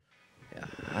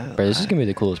Bro, this is gonna be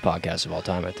the coolest podcast of all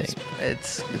time, I think.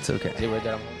 It's okay. Is it worth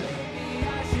that?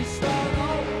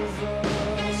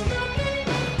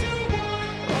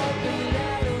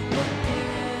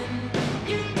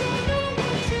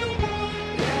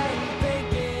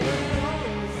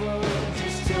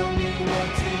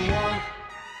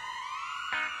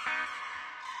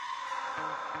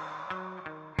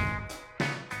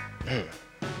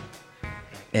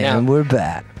 And we're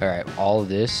back. All right, all of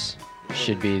this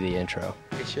should be the intro.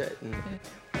 It should.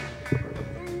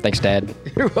 Thanks, Dad.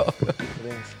 You're welcome.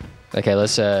 Okay,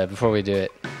 let's before we do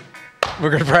it. We're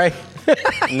gonna pray.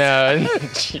 No,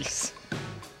 jeez.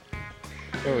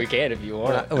 Well, we can if you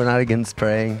want. We're not against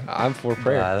praying. I'm for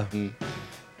prayer. Nah.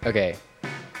 Okay,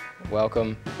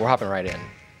 welcome. We're hopping right in.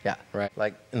 Yeah. Right.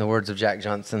 Like in the words of Jack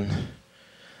Johnson,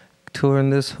 turn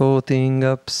this whole thing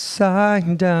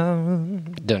upside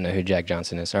down. Don't know who Jack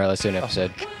Johnson is. All right, let's do an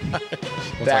episode.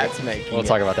 That's making. We'll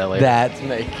talk about that later. That's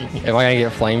making. Am I gonna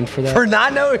get flamed for that? For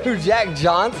not knowing who Jack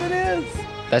Johnson is.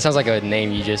 That sounds like a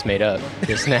name you just made up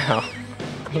just now.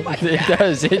 It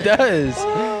does. It does.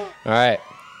 All right.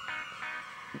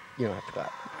 You don't have to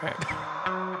clap. All right.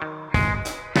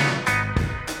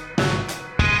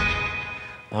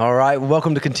 All right,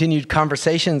 welcome to Continued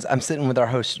Conversations. I'm sitting with our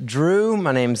host, Drew.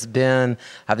 My name's Ben.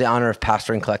 I have the honor of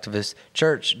pastoring Collectivist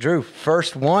Church. Drew,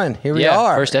 first one. Here we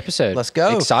are. First episode. Let's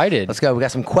go. Excited. Let's go. We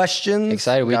got some questions.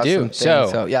 Excited. We got do. some things.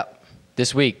 So, yeah.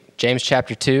 This week, James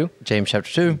chapter 2. James chapter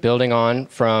 2. Building on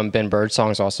from Ben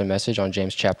Birdsong's awesome message on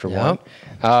James chapter 1.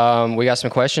 Yep. We got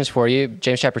some questions for you.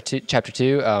 James chapter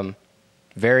 2,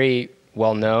 very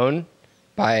well known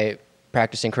by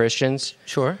practicing Christians.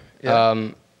 Sure.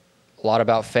 Yeah. A lot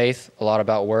about faith, a lot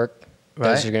about work. Right.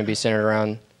 Those are going to be centered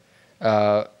around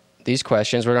these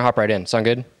questions. We're going to hop right in. Sound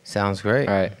good? Sounds great.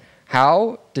 All right.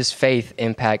 How does faith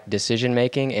impact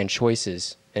decision-making and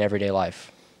choices in everyday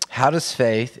life? How does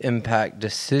faith impact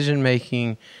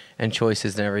decision-making and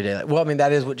choices in everyday life? Well, I mean,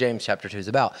 that is what James chapter 2 is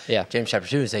about. Yeah. James chapter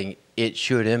 2 is saying it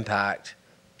should impact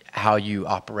how you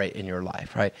operate in your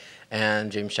life, right?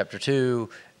 And James chapter 2,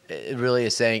 it really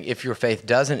is saying if your faith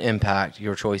doesn't impact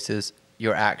your choices,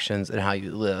 your actions, and how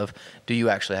you live, do you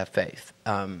actually have faith?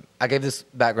 I gave this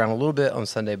background a little bit on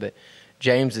Sunday, but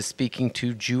James is speaking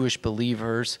to Jewish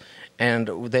believers, and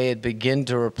they had begun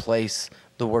to replace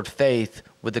the word faith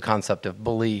with the concept of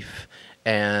belief.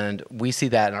 And we see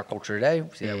that in our culture today. We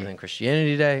see that within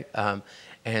Christianity today.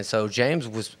 And so James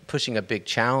was pushing a big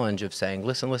challenge of saying,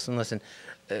 listen.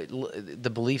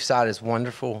 The belief side is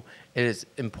wonderful. It is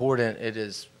important. It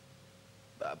is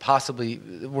possibly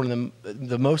one of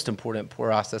the most important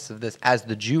process of this as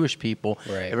the Jewish people,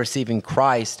 right, receiving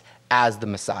Christ as the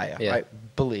Messiah, yeah,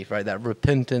 right? Belief, right? That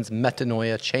repentance,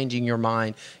 metanoia, changing your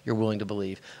mind, you're willing to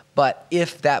believe. But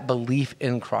if that belief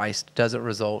in Christ doesn't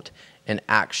result in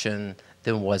action,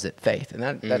 then was it faith?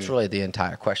 And that's really the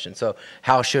entire question. So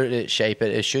how should it shape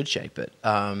it? It should shape it.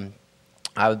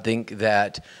 I would think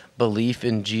that belief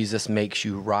in Jesus makes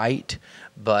you right,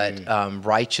 but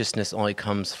righteousness only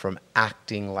comes from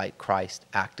acting like Christ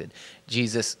acted.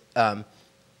 Jesus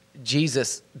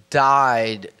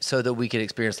died so that we could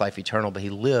experience life eternal, but he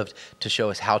lived to show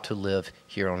us how to live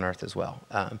here on earth as well.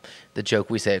 The joke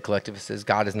we say at Collectivist is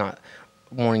God is not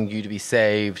wanting you to be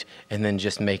saved and then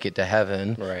just make it to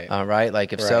heaven, right? Right?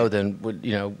 Like if so, then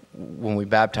when we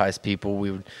baptize people,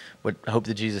 we would hope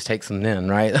that Jesus takes them then,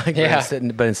 right? Like,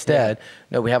 but instead,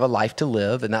 no, we have a life to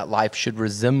live, and that life should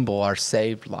resemble our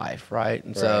saved life, right?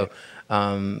 And so,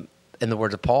 in the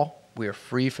words of Paul, we are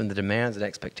free from the demands and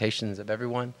expectations of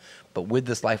everyone, but with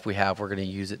this life we have, we're going to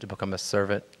use it to become a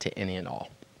servant to any and all.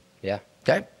 Yeah.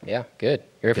 Okay? Yeah, good.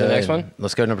 You ready for the next one?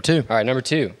 Let's go to number 2. All right, number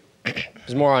 2.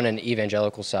 It's more on an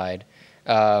evangelical side.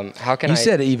 How can you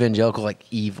said evangelical like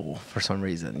evil for some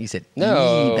reason. You said evil.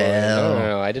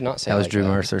 No, I did not say that. Was like Drew that.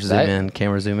 Mercer. Zoom in.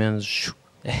 Camera zoom in.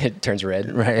 It turns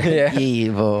red. Right. Yeah.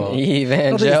 Evil. Evangelical. I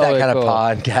don't think it's that kind of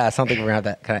podcast. I don't think we're going to have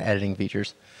that kind of editing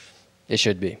features. It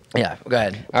should be. Yeah, go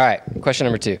ahead. All right, question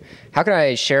number 2. How can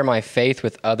I share my faith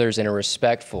with others in a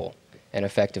respectful and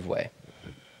effective way?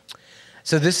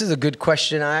 So this is a good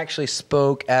question. I actually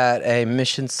spoke at a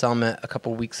mission summit a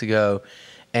couple weeks ago,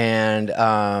 and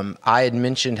I had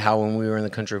mentioned how when we were in the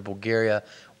country of Bulgaria,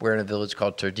 we're in a village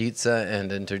called Turditsa,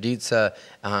 and in Turditsa,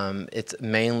 it's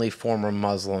mainly former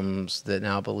Muslims that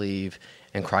now believe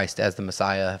in Christ as the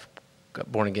Messiah,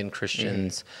 born-again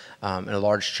Christians, in a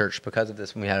large church. Because of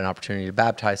this, we had an opportunity to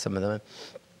baptize some of them.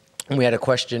 And we had a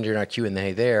question during our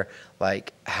Q&A there,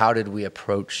 like, how did we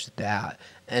approach that?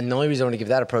 And the only reason I want to give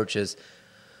that approach is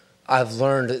I've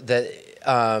learned that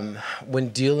when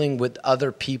dealing with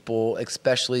other people,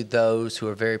 especially those who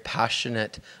are very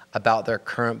passionate about their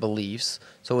current beliefs,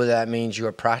 so whether that means you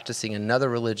are practicing another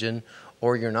religion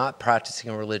or you're not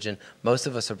practicing a religion, most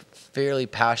of us are fairly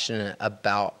passionate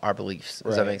about our beliefs.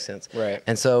 Does that make sense? Right.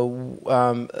 And so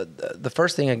the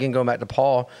first thing, again, going back to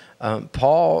Paul,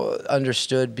 Paul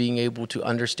understood being able to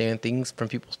understand things from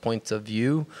people's points of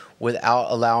view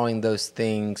without allowing those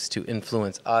things to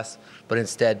influence us, but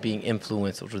instead being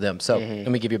influential to them. So let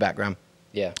me give you a background.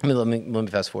 Yeah. Let me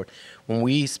fast forward. When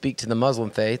we speak to the Muslim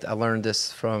faith, I learned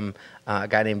this from a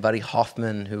guy named Buddy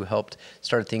Hoffman, who helped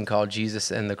start a thing called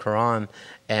Jesus and the Quran.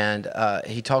 And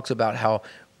he talks about how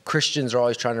Christians are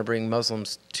always trying to bring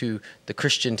Muslims to the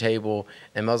Christian table,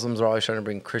 and Muslims are always trying to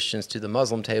bring Christians to the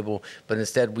Muslim table. But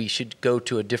instead, we should go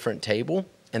to a different table.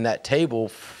 And that table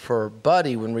for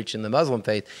Buddy, when reaching the Muslim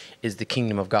faith, is the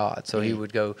kingdom of God. So he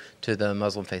would go to the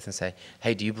Muslim faith and say,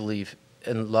 hey, do you believe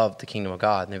and love the kingdom of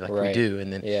God? And they'd be like, we do.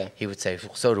 And then he would say,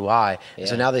 well, so do I. And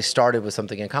so now they started with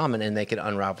something in common, and they could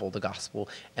unravel the gospel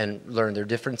and learn their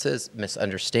differences,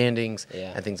 misunderstandings,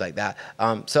 and things like that.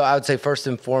 So I would say first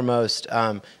and foremost,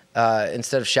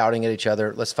 instead of shouting at each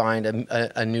other, let's find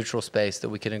a neutral space that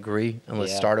we can agree, and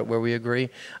let's start it where we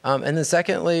agree. And then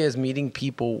secondly is meeting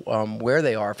people where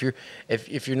they are.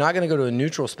 If you're not going to go to a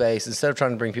neutral space, instead of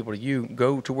trying to bring people to you,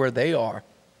 go to where they are.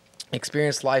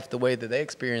 Experience life the way that they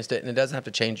experienced it, and it doesn't have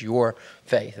to change your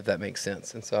faith, if that makes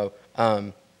sense. And so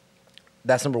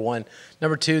that's number one.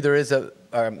 Number two, there is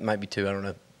might be two, I don't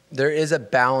know. There is a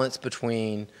balance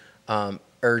between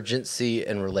urgency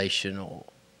and relational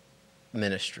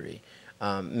ministry.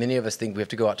 Many of us think we have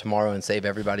to go out tomorrow and save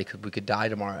everybody because we could die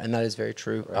tomorrow, and that is very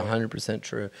true, 100%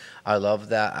 true. I love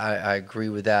that. I agree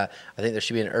with that. I think there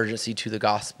should be an urgency to the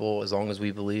gospel as long as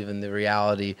we believe in the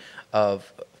reality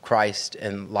of Christ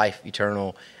and life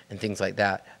eternal and things like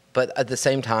that. But at the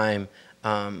same time,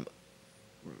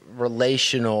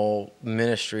 relational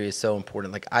ministry is so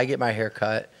important. Like, I get my hair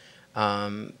cut,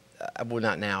 well,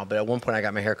 not now, but at one point I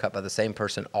got my hair cut by the same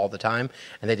person all the time,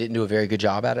 and they didn't do a very good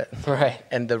job at it. Right.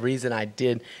 And the reason I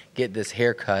did get this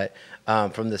haircut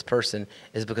from this person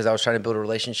is because I was trying to build a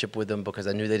relationship with them, because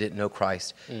I knew they didn't know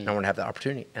Christ, and I wanted to have that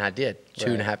opportunity. And I did.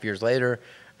 2.5 years later,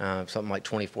 something like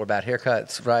 24 bad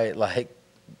haircuts, right? Like,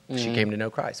 she came to know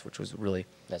Christ, which was really,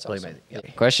 awesome. amazing.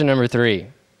 Yep. Question number 3.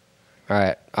 All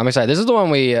right. I'm excited. This is the one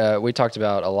we talked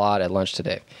about a lot at lunch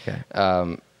today.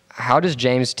 Okay. How does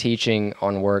James' teaching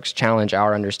on works challenge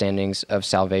our understandings of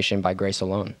salvation by grace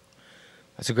alone?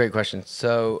 That's a great question.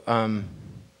 So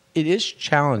it is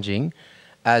challenging,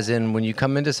 as in when you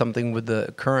come into something with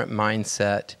the current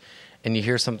mindset and you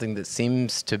hear something that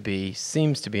seems to be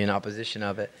in opposition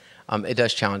of it, it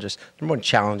does challenge us. Number one,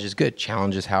 challenge is good.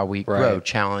 Challenge is how we grow.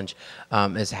 Challenge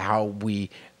is how we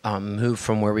move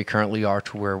from where we currently are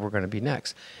to where we're going to be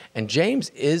next. And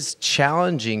James is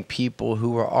challenging people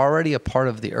who were already a part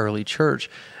of the early church,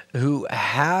 who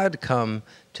had come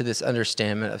to this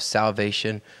understanding of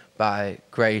salvation by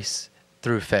grace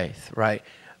through faith, right?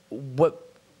 But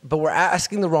we're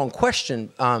asking the wrong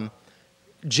question.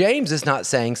 James is not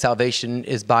saying salvation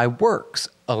is by works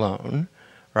alone,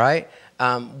 right?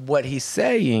 What he's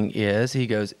saying is,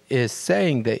 is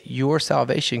saying that your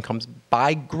salvation comes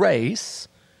by grace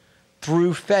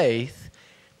through faith,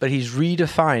 but he's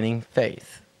redefining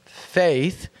faith.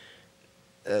 Faith,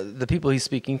 the people he's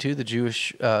speaking to, the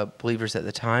Jewish believers at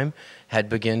the time, had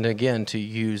begun again to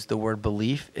use the word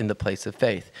belief in the place of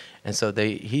faith. And so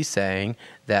he's saying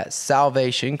that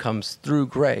salvation comes through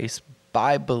grace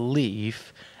by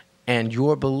belief, and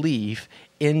your belief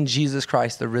in Jesus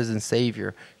Christ, the risen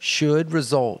Savior, should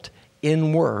result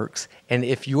in works. And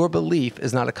if your belief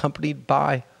is not accompanied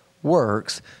by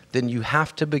works, then you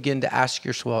have to begin to ask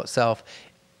yourself,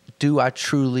 do I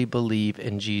truly believe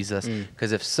in Jesus?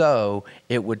 Because if so,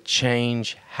 it would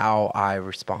change how I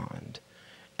respond.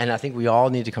 And I think we all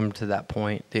need to come to that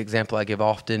point. The example I give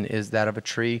often is that of a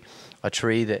tree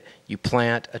that you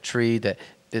plant, a tree that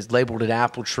is labeled an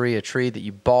apple tree, a tree that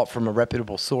you bought from a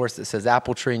reputable source that says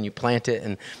apple tree, and you plant it,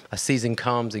 and a season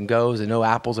comes and goes and no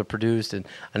apples are produced, and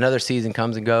another season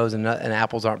comes and goes and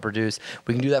apples aren't produced.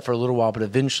 We can do that for a little while, but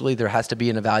eventually there has to be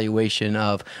an evaluation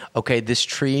of, okay, this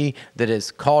tree that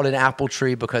is called an apple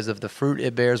tree because of the fruit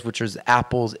it bears, which is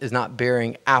apples, is not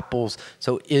bearing apples,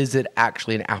 so is it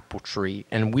actually an apple tree?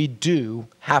 And we do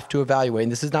have to evaluate,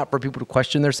 and this is not for people to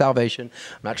question their salvation.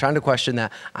 I'm not trying to question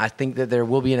that. I think that there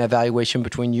will be an evaluation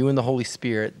between you and the Holy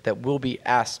Spirit that will be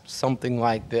asked something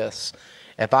like this.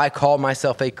 If I call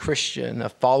myself a Christian, a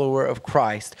follower of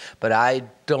Christ, but I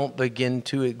don't begin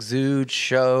to exude,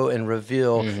 show, and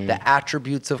reveal the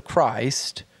attributes of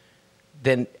Christ,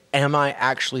 then am I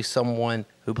actually someone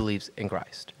who believes in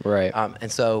Christ? Right.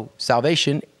 And so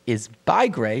salvation is by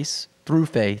grace through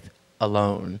faith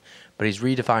alone. But he's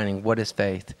redefining what is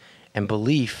faith, and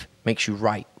belief makes you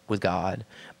right with God.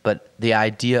 But the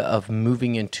idea of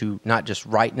moving into not just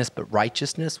rightness, but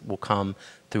righteousness will come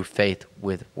through faith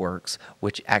with works,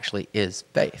 which actually is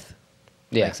faith.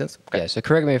 Yeah. Make sense? Okay. Yeah. So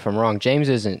correct me if I'm wrong. James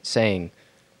isn't saying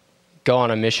go on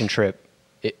a mission trip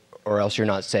or else you're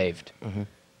not saved. Mm-hmm.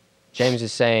 James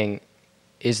is saying,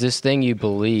 is this thing you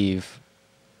believe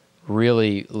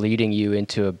really leading you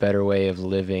into a better way of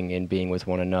living and being with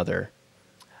one another?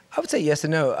 I would say yes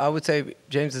and no. I would say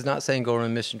James is not saying go on a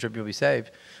mission trip, you'll be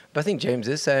saved. But I think James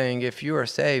is saying if you are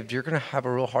saved, you're going to have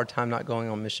a real hard time not going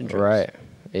on mission trips. Right.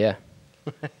 Yeah.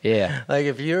 Yeah. Like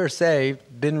if you're saved,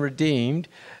 been redeemed,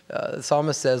 the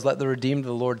psalmist says, let the redeemed of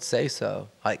the Lord say so.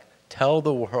 Like, tell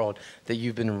the world that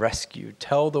you've been rescued.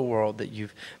 Tell the world that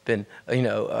you've been,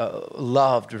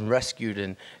 loved and rescued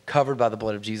and covered by the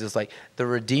blood of Jesus. Like, the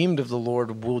redeemed of the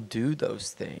Lord will do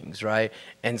those things, right?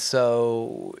 And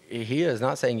so he is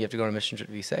not saying you have to go on a mission trip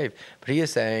to be saved, but he is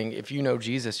saying if you know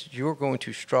Jesus, you're going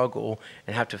to struggle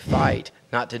and have to fight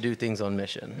not to do things on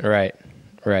mission. Right.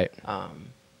 Right.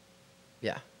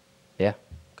 Yeah. Yeah.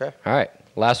 Okay. All right.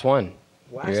 Last one.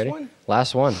 Last You ready? one?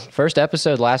 Last one. First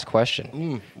episode, last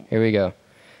question. Here we go.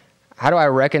 How do I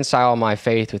reconcile my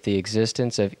faith with the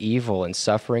existence of evil and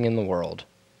suffering in the world?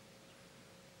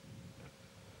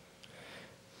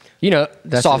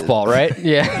 That's softball, right?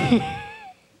 Yeah.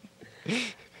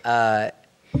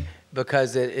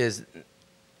 Because this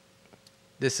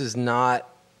is not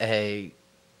a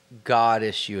God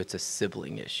issue, it's a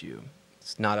sibling issue.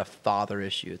 It's not a father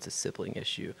issue, it's a sibling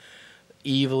issue.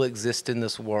 Evil exists in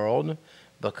this world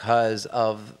because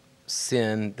of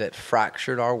sin that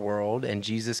fractured our world, and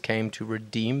Jesus came to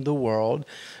redeem the world,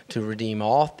 to redeem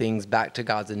all things back to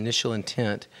God's initial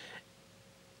intent.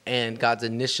 And God's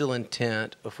initial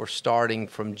intent, if we're starting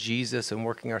from Jesus and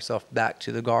working ourselves back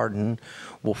to the garden,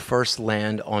 will first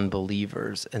land on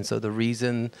believers. And so the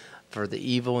reason for the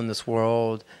evil in this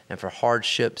world and for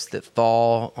hardships that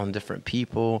fall on different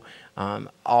people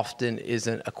often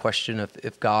isn't a question of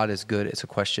if God is good. It's a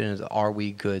question of are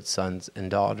we good sons and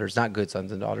daughters? Not good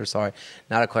sons and daughters, sorry.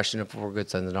 Not a question of if we're good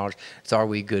sons and daughters. It's are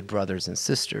we good brothers and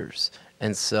sisters?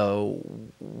 And so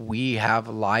we have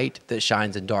light that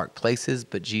shines in dark places,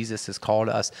 but Jesus has called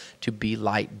us to be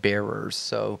light bearers.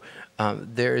 So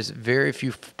there's very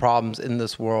few problems in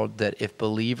this world that if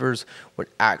believers would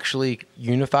actually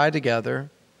unify together,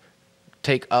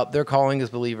 take up their calling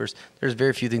as believers, there's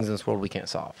very few things in this world we can't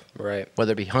solve. Right.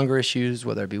 Whether it be hunger issues,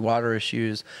 whether it be water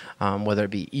issues, whether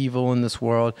it be evil in this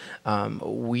world,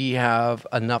 we have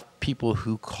enough people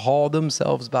who call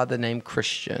themselves by the name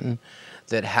Christian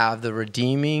that have the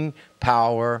redeeming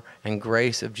power and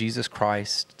grace of Jesus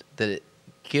Christ, that it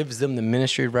gives them the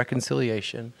ministry of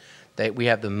reconciliation, that we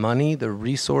have the money, the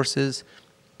resources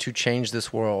to change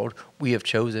this world. We have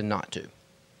chosen not to.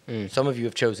 Some of you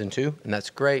have chosen to, and that's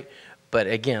great. But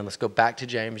again, let's go back to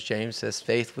James. James says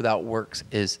faith without works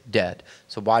is dead.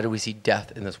 So why do we see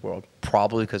death in this world?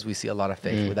 Probably because we see a lot of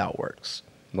faith without works.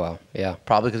 Well, yeah.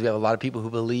 Probably because we have a lot of people who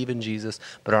believe in Jesus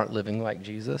but aren't living like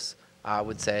Jesus. I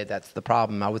would say that's the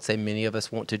problem. I would say many of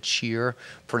us want to cheer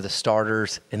for the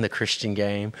starters in the Christian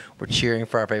game. We're cheering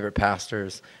for our favorite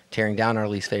pastors, tearing down our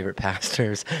least favorite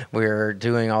pastors. We're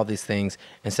doing all these things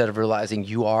instead of realizing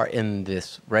you are in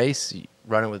this race,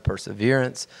 running with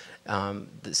perseverance. The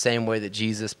same way that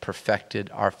Jesus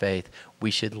perfected our faith, we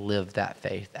should live that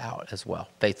faith out as well.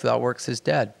 Faith without works is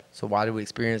dead. So why do we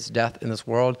experience death in this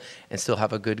world and still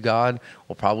have a good God?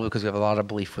 Well, probably because we have a lot of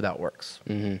belief without works.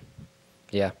 Mm-hmm.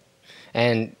 Yeah.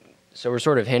 And so we're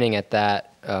sort of hinting at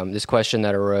that, this question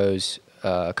that arose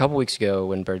a couple weeks ago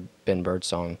when Ben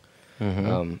Birdsong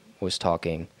was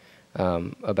talking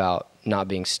about not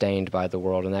being stained by the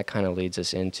world. And that kind of leads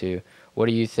us into, what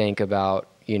do you think about,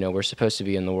 we're supposed to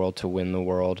be in the world to win the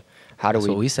world. That's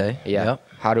what we say. Yeah. Yep.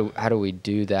 How do we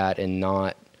do that and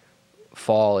not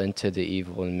fall into the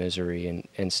evil and misery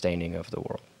and staining of the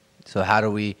world? So how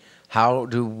do we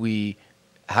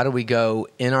go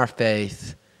in our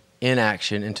faith, in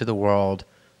action, into the world,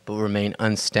 but remain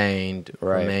unstained,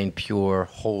 remain pure,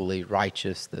 holy,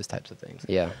 righteous, those types of things?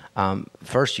 Yeah.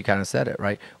 First, you kind of said it,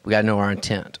 right? We got to know our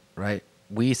intent, right?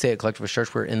 We say at Collective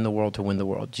Church, we're in the world to win the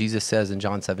world. Jesus says in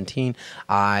John 17,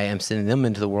 I am sending them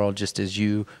into the world just as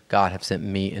you, God, have sent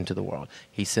me into the world.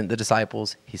 He sent the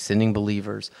disciples. He's sending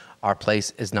believers. Our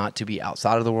place is not to be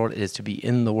outside of the world. It is to be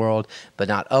in the world, but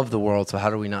not of the world. So how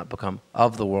do we not become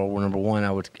of the world? Well, number one,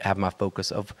 I would have my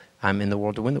focus of I'm in the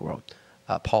world to win the world.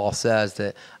 Paul says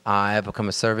that I have become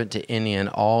a servant to any and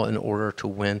all in order to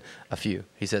win a few.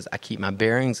 He says, I keep my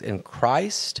bearings in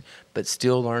Christ, but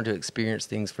still learn to experience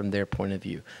things from their point of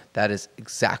view. That is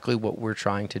exactly what we're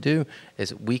trying to do,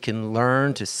 is we can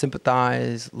learn to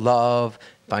sympathize, love,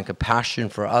 find compassion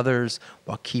for others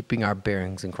while keeping our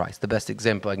bearings in Christ. The best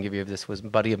example I can give you of this was a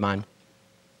buddy of mine.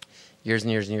 Years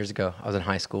and years and years ago, I was in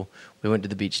high school. We went to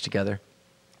the beach together,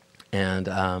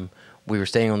 and we were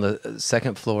staying on the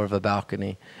second floor of a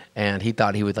balcony, and he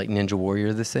thought he would like Ninja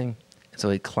Warrior this thing. So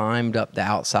he climbed up the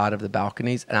outside of the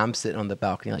balconies, and I'm sitting on the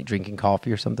balcony like drinking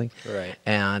coffee or something. Right.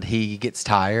 And he gets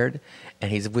tired,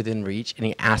 and he's within reach, and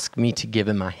he asked me to give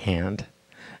him my hand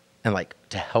and like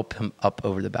to help him up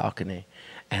over the balcony.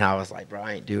 And I was like, bro,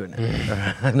 I ain't doing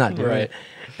it. I'm not doing it.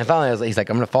 And finally, he's like,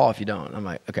 I'm going to fall if you don't. I'm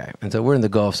like, okay. And so we're in the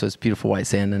Gulf, so it's beautiful white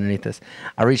sand underneath us.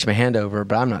 I reach my hand over,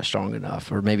 but I'm not strong enough,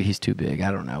 or maybe he's too big.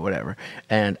 I don't know, whatever.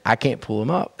 And I can't pull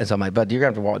him up. And so I'm like, bud, you're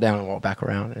going to have to walk down and walk back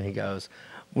around. And he goes,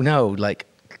 well, no, like,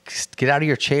 get out of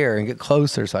your chair and get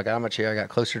closer. So I got out of my chair, I got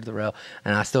closer to the rail,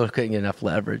 and I still couldn't get enough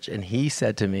leverage. And he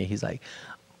said to me, he's like,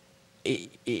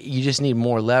 you just need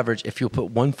more leverage. If you'll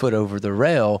put one foot over the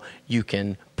rail, you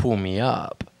can pull me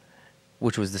up,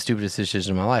 which was the stupidest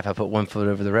decision of my life. I put one foot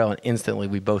over the rail, and instantly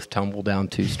we both tumbled down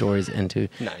 2 stories into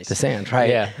the sand,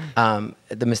 right? Yeah.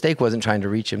 The mistake wasn't trying to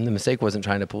reach him. The mistake wasn't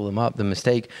trying to pull him up. The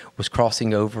mistake was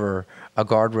crossing over a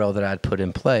guardrail that I'd put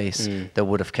in place that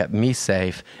would have kept me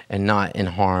safe and not in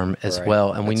harm as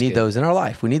well. And we need those in our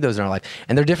life. We need those in our life.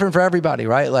 And they're different for everybody,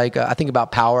 right? Like I think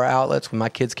about power outlets. When my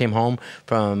kids came home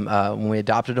from when we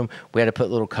adopted them, we had to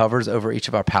put little covers over each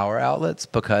of our power outlets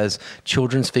because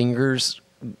children's fingers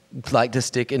like to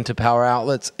stick into power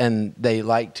outlets, and they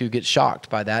like to get shocked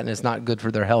by that, and it's not good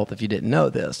for their health if you didn't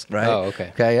know this, right? Oh, okay.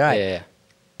 Okay, right. Yeah.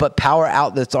 But power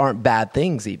outlets aren't bad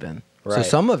things even. Right. So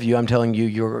some of you, I'm telling you,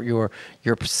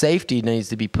 your safety needs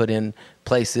to be put in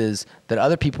places that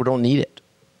other people don't need it.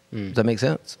 Does that make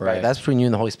sense? Right. That's between you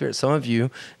and the Holy Spirit. Some of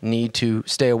you need to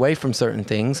stay away from certain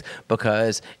things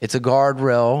because it's a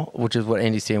guardrail, which is what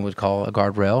Andy Stan would call a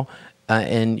guardrail,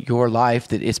 in your life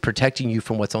that is protecting you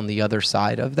from what's on the other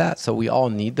side of that. So we all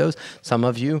need those. Some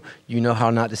of you, you know how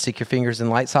not to stick your fingers in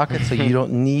light sockets, so you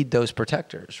don't need those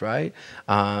protectors, right?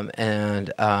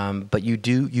 But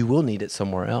you will need it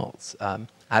somewhere else. I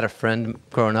had a friend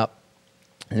growing up.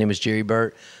 His name was Jerry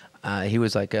Burt. He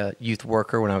was like a youth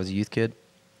worker when I was a youth kid.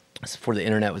 Before the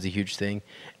internet was a huge thing,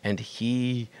 and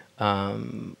he I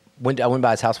went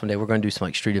by his house one day. We're going to do some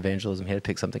like street evangelism. He had to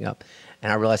pick something up, and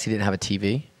I realized he didn't have a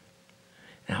TV.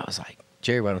 And I was like,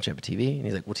 Jerry, why don't you have a TV? And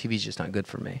he's like, well, TV's just not good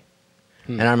for me.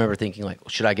 And I remember thinking, like, well,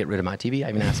 should I get rid of my TV? I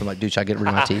even asked him, like, dude, should I get rid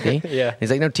of my TV? Yeah. And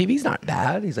he's like, no, TV's not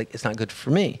bad. He's like, it's not good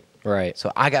for me. Right.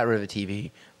 So I got rid of the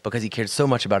TV because he cared so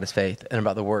much about his faith and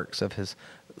about the works of his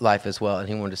life as well. And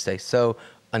he wanted to stay so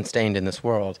unstained in this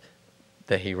world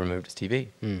that he removed his TV.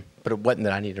 But it wasn't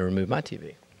that I needed to remove my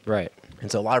TV. Right.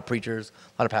 And so a lot of preachers,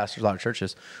 a lot of pastors, a lot of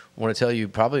churches want to tell you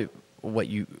probably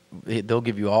they'll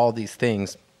give you all these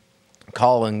things,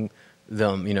 calling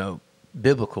them,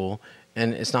 biblical.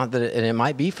 And it's not that, and it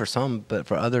might be for some, but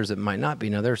for others it might not be.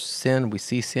 Now there's sin, we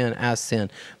see sin as sin,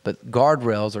 but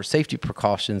guardrails or safety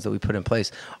precautions that we put in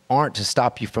place aren't to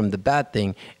stop you from the bad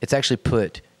thing. It's actually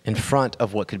put in front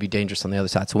of what could be dangerous on the other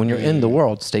side. So when you're in the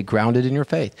world, stay grounded in your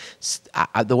faith.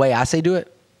 The way I say do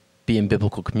it, be in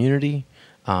biblical community,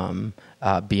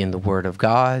 be in the Word of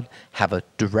God, have a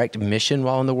direct mission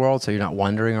while in the world, so you're not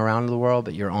wandering around the world,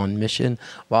 but you're on mission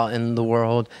while in the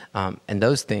world. And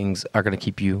those things are going to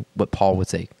keep you, what Paul would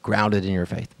say, grounded in your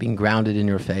faith. Being grounded in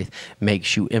your faith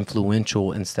makes you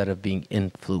influential instead of being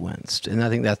influenced. And I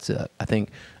think that's the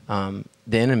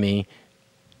enemy.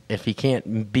 If he can't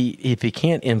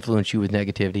influence you with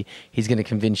negativity, he's going to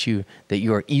convince you that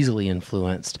you are easily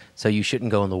influenced. So you shouldn't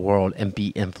go in the world and be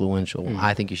influential.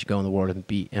 I think you should go in the world and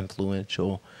be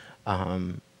influential.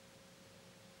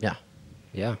 Yeah.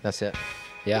 That's it.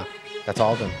 Yeah. That's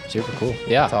all of them. Super cool.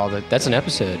 Yeah. That's an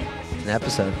episode. An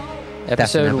episode.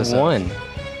 Episode 1.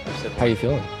 Episode How are you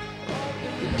feeling?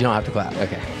 You don't have to clap.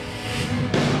 Okay.